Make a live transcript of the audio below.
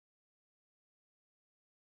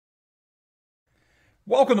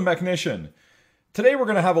Welcome to Mechanician. Today we're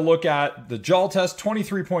going to have a look at the Jaltest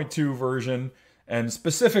 23.2 version and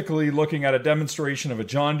specifically looking at a demonstration of a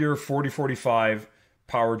John Deere 4045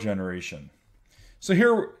 power generation. So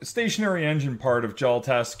here, stationary engine part of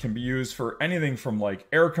Jaltest can be used for anything from like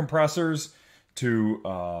air compressors to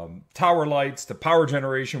tower lights to power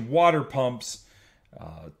generation, water pumps,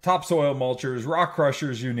 topsoil mulchers, rock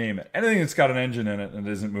crushers, you name it. Anything that's got an engine in it and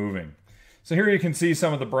isn't moving. So here you can see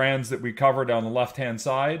some of the brands that we covered on the left-hand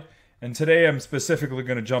side. And today I'm specifically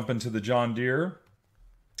going to jump into the John Deere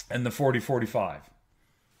and the 4045.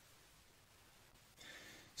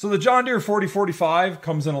 So the John Deere 4045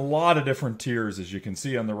 comes in a lot of different tiers, as you can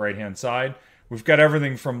see on the right-hand side. We've got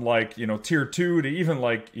everything from like, tier 2 to even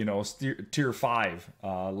like, tier 5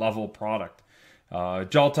 level product.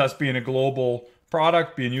 Jaltest being a global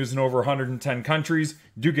product, being used in over 110 countries,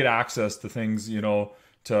 you do get access to things,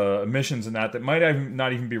 to emissions and that might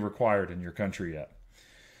not even be required in your country yet.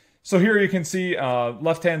 So here you can see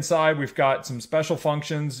left-hand side, we've got some special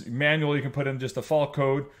functions. Manually, you can put in just a fault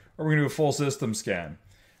code, or we're going to do a full system scan,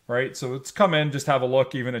 right? So let's come in, just have a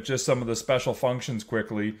look even at just some of the special functions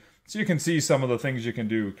quickly, so you can see some of the things you can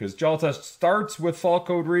do, because Jaltest starts with fault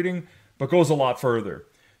code reading, but goes a lot further.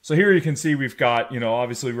 So here you can see we've got,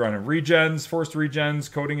 obviously running regens, forced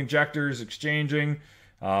regens, coating injectors, exchanging,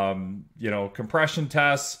 compression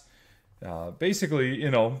tests, basically,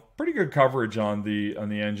 pretty good coverage on the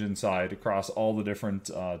engine side across all the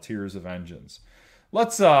different tiers of engines.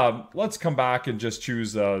 Let's come back and just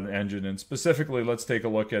choose an engine, and specifically let's take a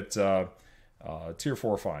look at tier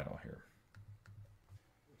 4 final here.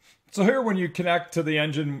 So here when you connect to the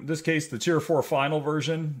engine, in this case the tier 4 final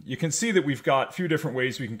version, you can see that we've got a few different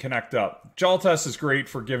ways we can connect up. Jaltest is great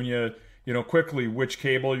for giving you, quickly which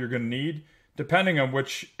cable you're going to need. Depending on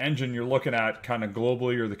which engine you're looking at kind of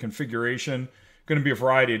globally or the configuration, going to be a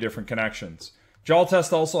variety of different connections.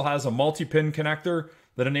 Jaltest also has a multi-pin connector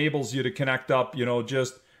that enables you to connect up,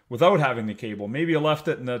 just without having the cable. Maybe you left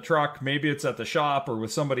it in the truck, maybe it's at the shop or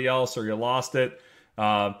with somebody else, or you lost it.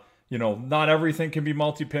 Not everything can be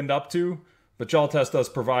multi-pinned up to, but Jaltest does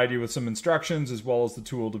provide you with some instructions as well as the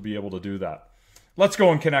tool to be able to do that. Let's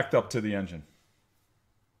go and connect up to the engine.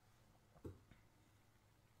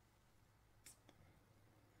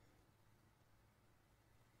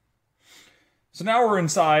 So now we're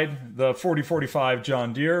inside the 4045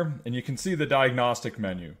 John Deere, and you can see the diagnostic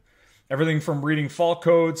menu. Everything from reading fault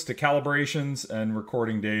codes to calibrations and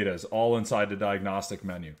recording data is all inside the diagnostic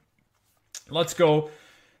menu. Let's go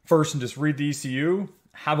first and just read the ECU,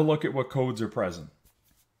 have a look at what codes are present.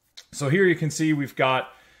 So here you can see we've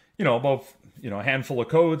got, about, a handful of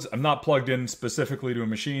codes. I'm not plugged in specifically to a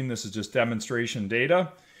machine. This is just demonstration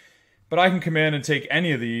data. But I can come in and take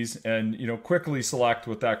any of these and, quickly select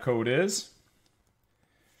what that code is.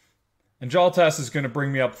 And Jaltest is going to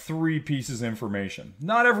bring me up 3 pieces of information.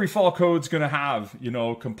 Not every fault code is going to have,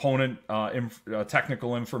 component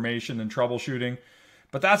technical information and troubleshooting.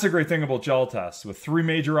 But that's a great thing about Jaltest. With 3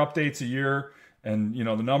 major updates a year and, the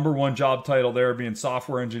 #1 job title there being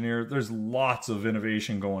software engineer, there's lots of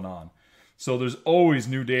innovation going on. So there's always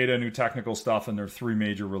new data, new technical stuff, and there are 3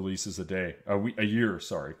 major releases a year,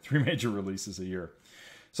 3 major releases a year.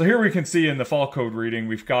 So here we can see in the fault code reading,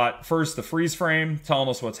 we've got first the freeze frame telling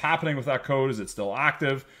us what's happening with that code. Is it still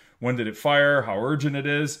active? When did it fire? How urgent it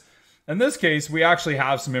is? In this case, we actually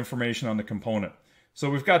have some information on the component. So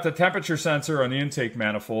we've got the temperature sensor on the intake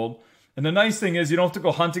manifold. And the nice thing is you don't have to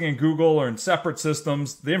go hunting in Google or in separate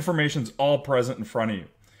systems. The information's all present in front of you.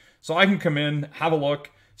 So I can come in, have a look,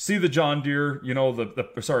 see the John Deere,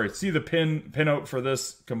 see the pinout for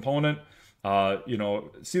this component.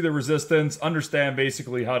 See the resistance, understand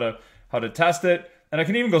basically how to test it, and I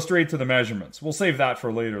can even go straight to the measurements. We'll save that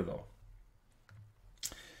for later though.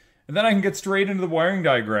 And then I can get straight into the wiring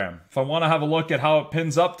diagram. If I want to have a look at how it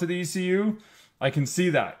pins up to the ECU, I can see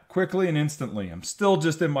that quickly and instantly. I'm still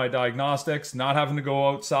just in my diagnostics, not having to go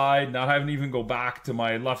outside, not having to even go back to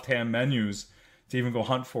my left-hand menus to even go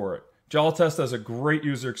hunt for it. Jaltest has a great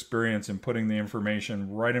user experience in putting the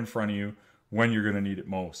information right in front of you when you're going to need it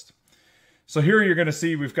most. So here you're going to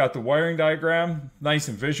see we've got the wiring diagram, nice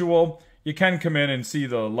and visual. You can come in and see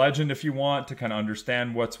the legend if you want to kind of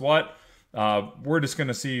understand what's what. We're just going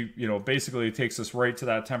to see, basically it takes us right to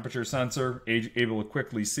that temperature sensor, able to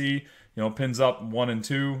quickly see, pins up 1 and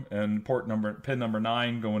 2 and pin number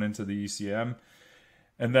 9 going into the ECM.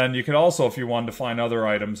 And then you could also, if you wanted to find other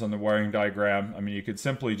items on the wiring diagram, you could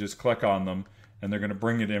simply just click on them and they're going to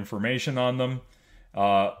bring you the information on them.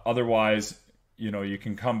 Otherwise, you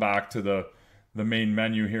can come back to the main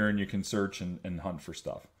menu here and you can search and hunt for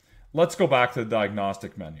stuff. Let's go back to the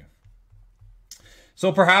diagnostic menu.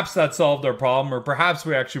 So perhaps that solved our problem, or perhaps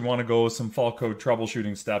we actually want to go with some fault code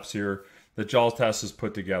troubleshooting steps here that Jaltest has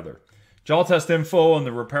put together. Jaltest info and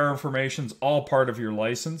the repair information is all part of your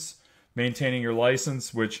license, maintaining your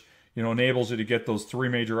license, which enables you to get those 3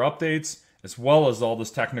 major updates, as well as all this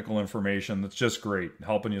technical information that's just great,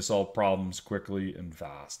 helping you solve problems quickly and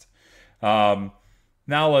fast. Now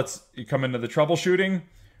let's come into the troubleshooting.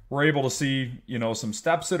 We're able to see, some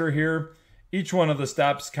steps that are here. Each one of the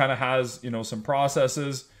steps kind of has, some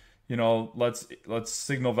processes. Let's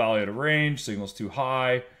signal value to range, signal's too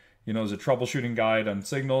high. There's a troubleshooting guide on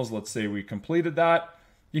signals. Let's say we completed that.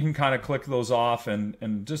 You can kind of click those off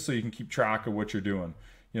and just so you can keep track of what you're doing.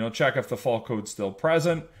 Check if the fault code's still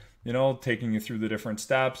present, taking you through the different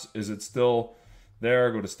steps. Is it still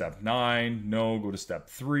there? Go to step 9. No, go to step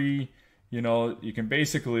 3. You can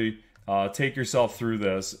basically take yourself through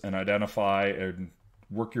this and identify and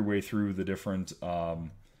work your way through the different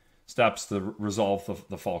steps to resolve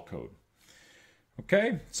the fault code.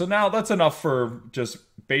 Okay, so now that's enough for just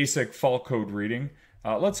basic fault code reading.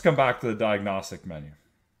 Let's come back to the diagnostic menu.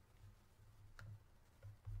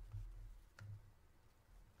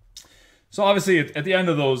 So obviously at the end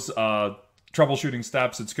of those troubleshooting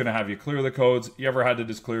steps, it's going to have you clear the codes. You ever had to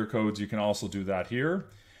just clear codes, you can also do that here.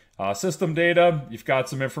 System data, you've got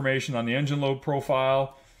some information on the engine load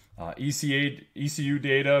profile, ECU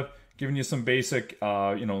data, giving you some basic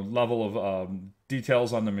level of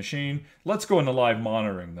details on the machine. Let's go into live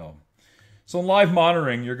monitoring though. So in live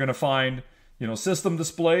monitoring, you're going to find system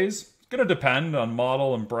displays. It's going to depend on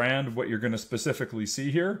model and brand what you're going to specifically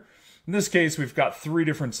see here. In this case, we've got 3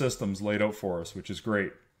 different systems laid out for us, which is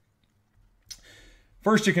great.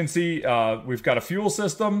 First, you can see we've got a fuel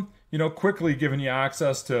system, quickly giving you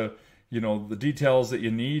access to, the details that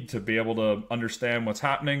you need to be able to understand what's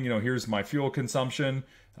happening. Here's my fuel consumption,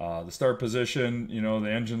 the start position,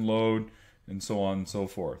 the engine load, and so on and so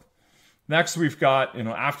forth. Next, we've got,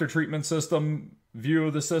 after treatment system view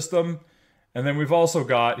of the system. And then we've also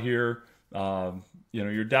got here,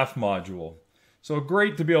 your DEF module. So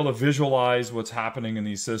great to be able to visualize what's happening in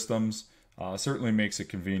these systems. Certainly makes it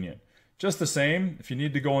convenient. Just the same, if you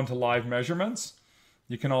need to go into live measurements,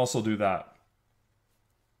 you can also do that.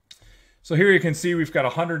 So here you can see we've got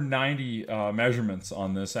 190 measurements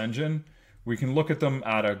on this engine. We can look at them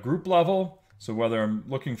at a group level. So whether I'm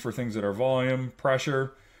looking for things that are volume,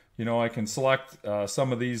 pressure, I can select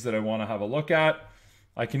some of these that I want to have a look at.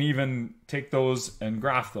 I can even take those and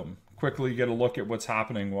graph them. Quickly get a look at what's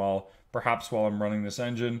happening while I'm running this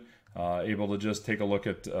engine, able to just take a look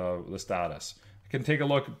at the status. I can take a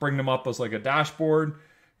look, bring them up as like a dashboard,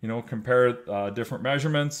 compare different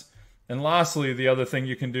measurements. And lastly, the other thing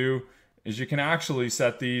you can do is you can actually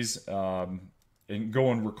set these and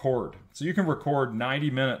go and record. So you can record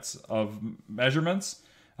 90 minutes of measurements,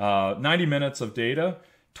 90 minutes of data,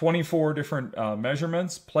 24 different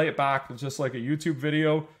measurements, play it back just like a YouTube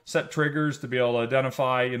video, set triggers to be able to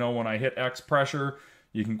identify, when I hit X pressure,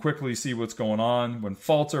 you can quickly see what's going on. When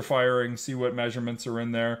faults are firing, see what measurements are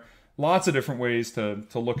in there. Lots of different ways to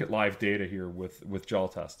look at live data here with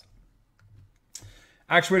Jaltest.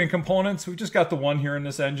 Actuating components, we've just got the one here in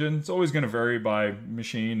this engine. It's always going to vary by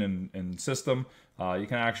machine and system. You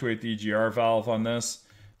can actuate the EGR valve on this.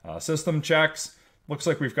 System checks, looks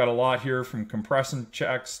like we've got a lot here from compression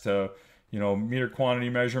checks to, meter quantity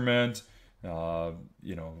measurement,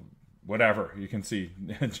 whatever you can see.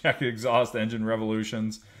 Check exhaust engine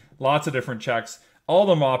revolutions, lots of different checks. All of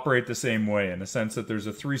them operate the same way in the sense that there's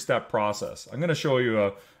a 3-step process. I'm going to show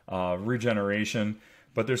you a regeneration,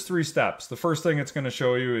 but there's 3 steps. The first thing it's going to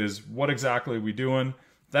show you is what exactly are we doing.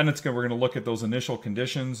 Then we're going to look at those initial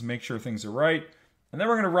conditions, make sure things are right, and then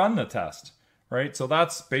we're going to run the test, right? So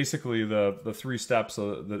that's basically the 3 steps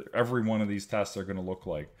that every one of these tests are going to look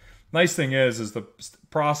like. Nice thing is the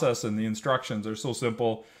process and the instructions are so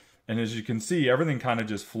simple. And as you can see, everything kind of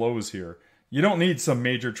just flows here. You don't need some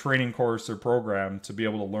major training course or program to be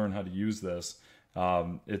able to learn how to use this.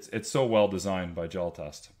 It's so well designed by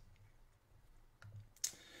Jaltest.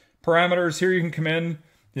 Parameters, here you can come in,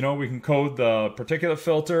 we can code the particulate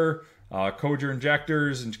filter, code your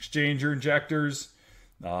injectors and exchange your injectors.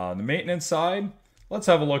 On the maintenance side, let's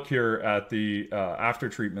have a look here at the after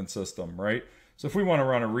treatment system, right? So if we want to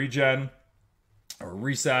run a regen or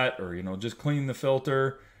reset or, just clean the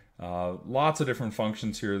filter, lots of different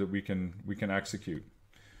functions here that we can execute.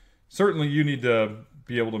 Certainly you need to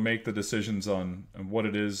be able to make the decisions on what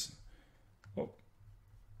it is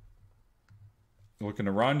looking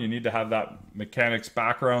to run. You need to have that mechanics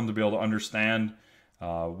background to be able to understand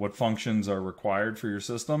what functions are required for your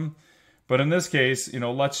system. But in this case,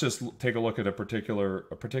 let's just take a look at a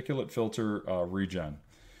particulate filter regen.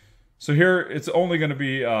 So here it's only going to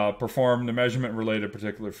be performed. The measurement related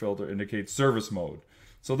particular filter indicates service mode.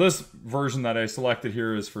 So this version that I selected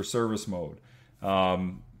here is for service mode.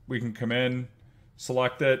 We can come in,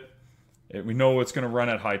 select it. We know it's going to run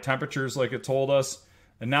at high temperatures like it told us.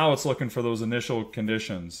 And now it's looking for those initial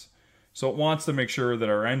conditions. So it wants to make sure that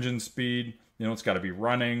our engine speed, it's got to be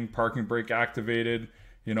running, parking brake activated,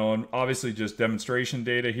 and obviously just demonstration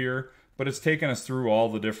data here. But it's taken us through all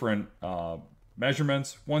the different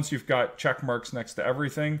measurements. Once you've got check marks next to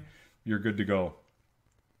everything, you're good to go.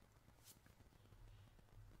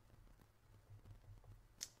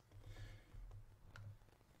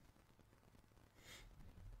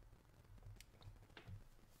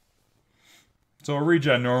 So a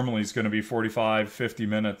regen normally is going to be 45, 50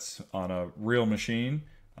 minutes on a real machine.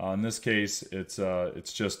 In this case,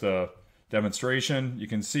 it's just a demonstration. You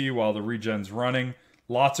can see while the regen's running,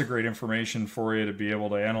 lots of great information for you to be able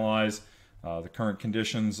to analyze the current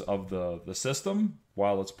conditions of the system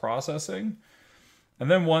while it's processing. And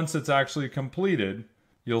then once it's actually completed,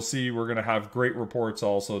 you'll see we're going to have great reports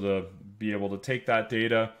also to be able to take that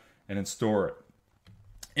data and then store it.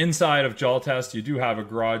 Inside of Jaltest, you do have a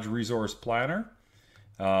garage resource planner.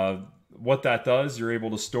 What that does, you're able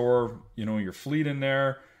to store, your fleet in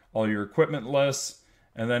there, all your equipment lists,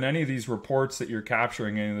 and then any of these reports that you're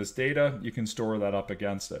capturing, any of this data, you can store that up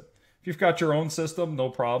against it. If you've got your own system, no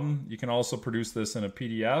problem. You can also produce this in a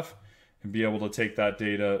PDF and be able to take that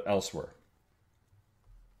data elsewhere.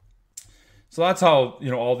 So that's how,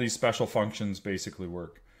 all these special functions basically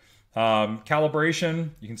work.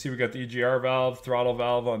 Calibration, you can see we got the EGR valve, throttle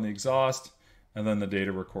valve on the exhaust, and then the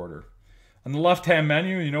data recorder. On the left-hand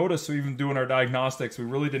menu, you notice so even doing our diagnostics, we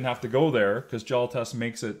really didn't have to go there because Jaltest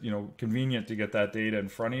makes it, convenient to get that data in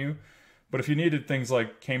front of you. But if you needed things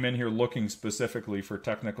like came in here looking specifically for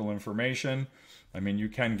technical information, you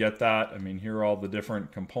can get that. Here are all the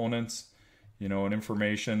different components, and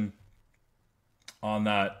information on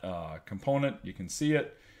that component. You can see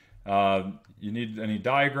it. You need any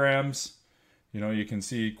diagrams, you can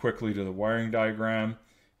see quickly to the wiring diagram,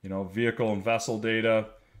 vehicle and vessel data,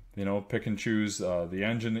 pick and choose the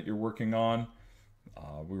engine that you're working on.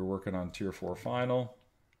 We were working on Tier 4 final.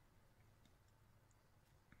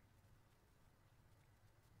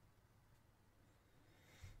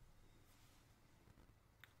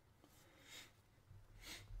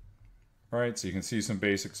 All right, so you can see some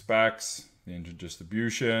basic specs, the engine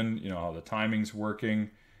distribution, how the timing's working,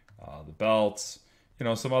 the belts,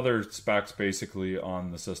 some other specs basically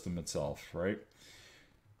on the system itself, right?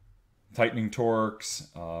 Tightening torques,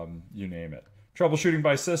 you name it. Troubleshooting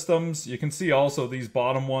by systems, you can see also these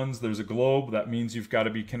bottom ones, there's a globe. That means you've got to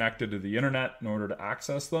be connected to the internet in order to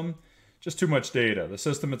access them. Just too much data. The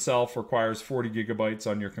system itself requires 40 gigabytes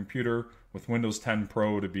on your computer with Windows 10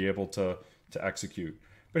 Pro to be able to execute.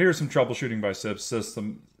 But here's some troubleshooting by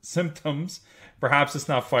system symptoms. Perhaps it's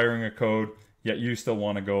not firing a code, yet you still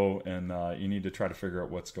want to go and you need to try to figure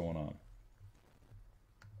out what's going on.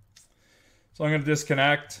 So I'm going to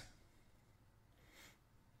disconnect.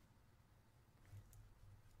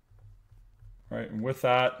 All right, and with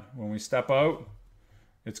that, when we step out,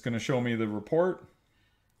 it's going to show me the report.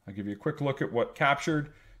 I'll give you a quick look at what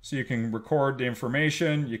captured. So you can record the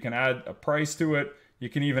information, you can add a price to it, you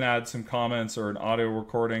can even add some comments or an audio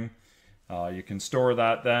recording. You can store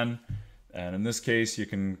that then. And in this case, you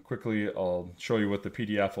can quickly, I'll show you what the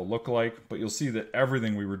PDF will look like, but you'll see that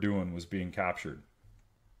everything we were doing was being captured.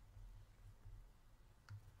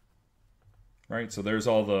 Right, so there's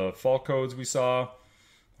all the fault codes we saw.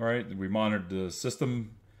 All right, we monitored the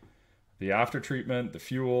system, the after treatment, the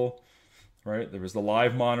fuel. Right, there was the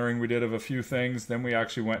live monitoring we did of a few things. Then we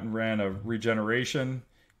actually went and ran a regeneration,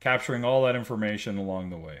 capturing all that information along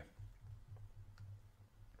the way.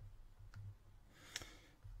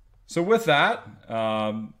 So with that,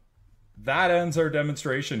 that ends our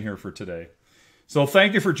demonstration here for today. So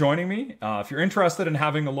thank you for joining me. If you're interested in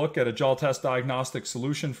having a look at a Jaltest diagnostic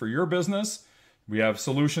solution for your business, we have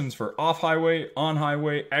solutions for off-highway,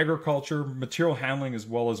 on-highway, agriculture, material handling, as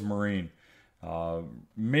well as marine.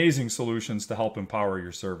 Amazing solutions to help empower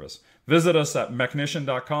your service. Visit us at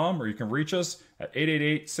mechnician.com or you can reach us at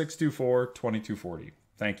 888-624-2240.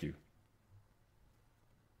 Thank you.